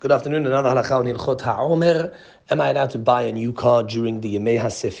Good afternoon. Another halacha on Hilchot Haomer. Am I allowed to buy a new car during the Yemei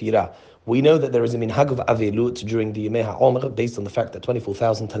Sefirat? We know that there is a minhag of avelut during the Yemei Haomer based on the fact that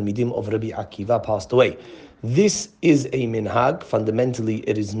 24,000 talmidim of Rabbi Akiva passed away. This is a minhag. Fundamentally,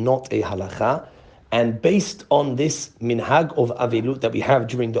 it is not a halacha. And based on this minhag of avelut that we have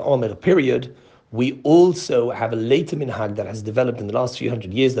during the Omer period, we also have a later minhag that has developed in the last few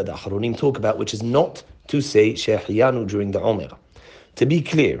hundred years that the Acharonim talk about, which is not to say Shehiyanu during the Omer. To be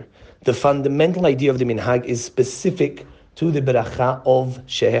clear, the fundamental idea of the minhag is specific to the bracha of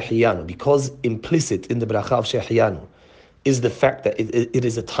Shehiyanu, because implicit in the bracha of Shehiyanu is the fact that it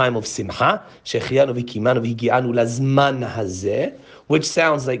is a time of simcha, Shehiyanu v'kimanu v'higianu lazman hazeh, which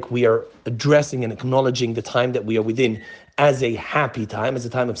sounds like we are addressing and acknowledging the time that we are within as a happy time, as a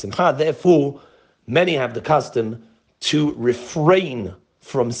time of simcha. Therefore, many have the custom to refrain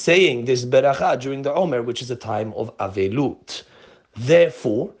from saying this bracha during the Omer, which is a time of avelut.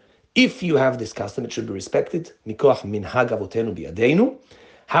 Therefore, if you have this custom, it should be respected. Mikoach minhag avotenu biyadeinu.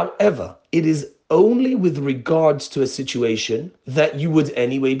 However, it is only with regards to a situation that you would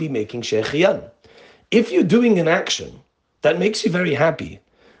anyway be making shechiyan. If you're doing an action that makes you very happy,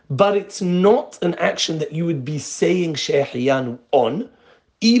 but it's not an action that you would be saying shechiyan on,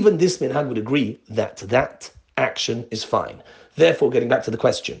 even this minhag would agree that that action is fine. Therefore, getting back to the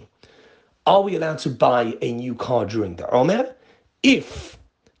question, are we allowed to buy a new car during the Omer? If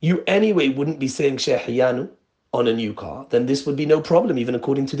you anyway wouldn't be saying Shehiyanu on a new car, then this would be no problem, even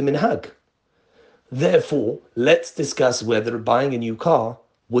according to the minhag. Therefore, let's discuss whether buying a new car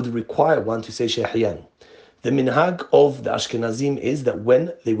would require one to say Shehiyanu. The minhag of the Ashkenazim is that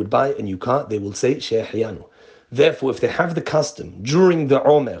when they would buy a new car, they will say Shehiyanu. Therefore, if they have the custom during the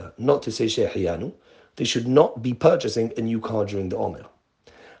Omer not to say Shehiyanu, they should not be purchasing a new car during the Omer.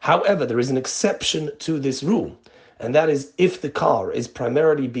 However, there is an exception to this rule. And that is if the car is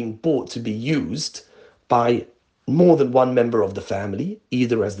primarily being bought to be used by more than one member of the family,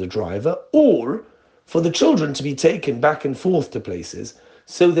 either as the driver or for the children to be taken back and forth to places.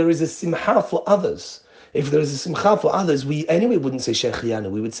 So there is a simcha for others. If there is a simcha for others, we anyway wouldn't say Shehiyanu.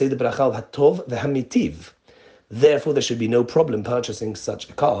 We would say the bracha of hatov v'hamitiv. Therefore, there should be no problem purchasing such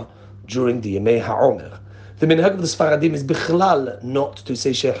a car during the Yemei Haomer. The minhag of the Sfaradim is bichlal not to say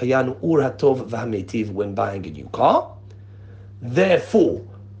Shehiyanu or hatov v'hamitiv when buying a new car. Therefore,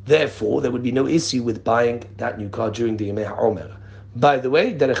 there would be no issue with buying that new car during the Yemei Haomer. By the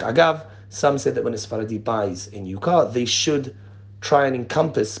way, derech agav, some said that when a Sfaradi buys a new car, they should try and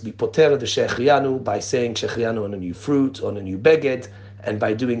encompass, be poter the Shehiyanu by saying Shehiyanu on a new fruit, on a new beged, and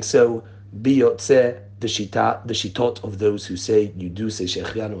by doing so, be yotzeh the shitot of those who say you do say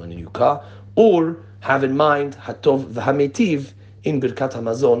Shehiyanu on a new car, or have in mind hatov v'hamitiv in Birkat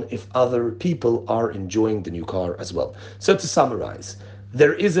Hamazon if other people are enjoying the new car as well. So to summarize,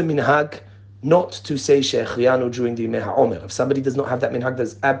 there is a minhag not to say Shehiyanu during the Yemei HaOmer. If somebody does not have that minhag,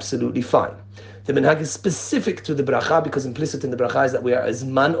 that's absolutely fine. The minhag is specific to the bracha because implicit in the bracha is that we are as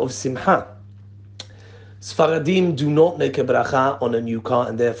man of simcha. Sfaradim do not make a bracha on a new car,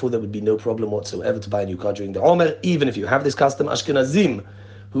 and therefore there would be no problem whatsoever to buy a new car during the Omer, even if you have this custom. Ashkenazim,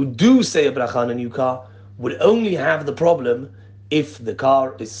 who do say a bracha on a new car, would only have the problem if the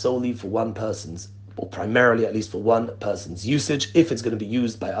car is solely for one person's, or primarily at least for one person's usage. If it's going to be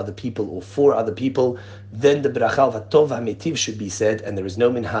used by other people or for other people, then the bracha of hatov hamitiv should be said, and there is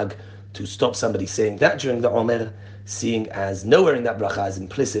no minhag to stop somebody saying that during the Omer, seeing as nowhere in that bracha is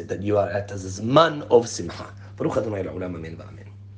implicit that you are at as man of simcha. Baruch Adonai La'olam, amen v'amen.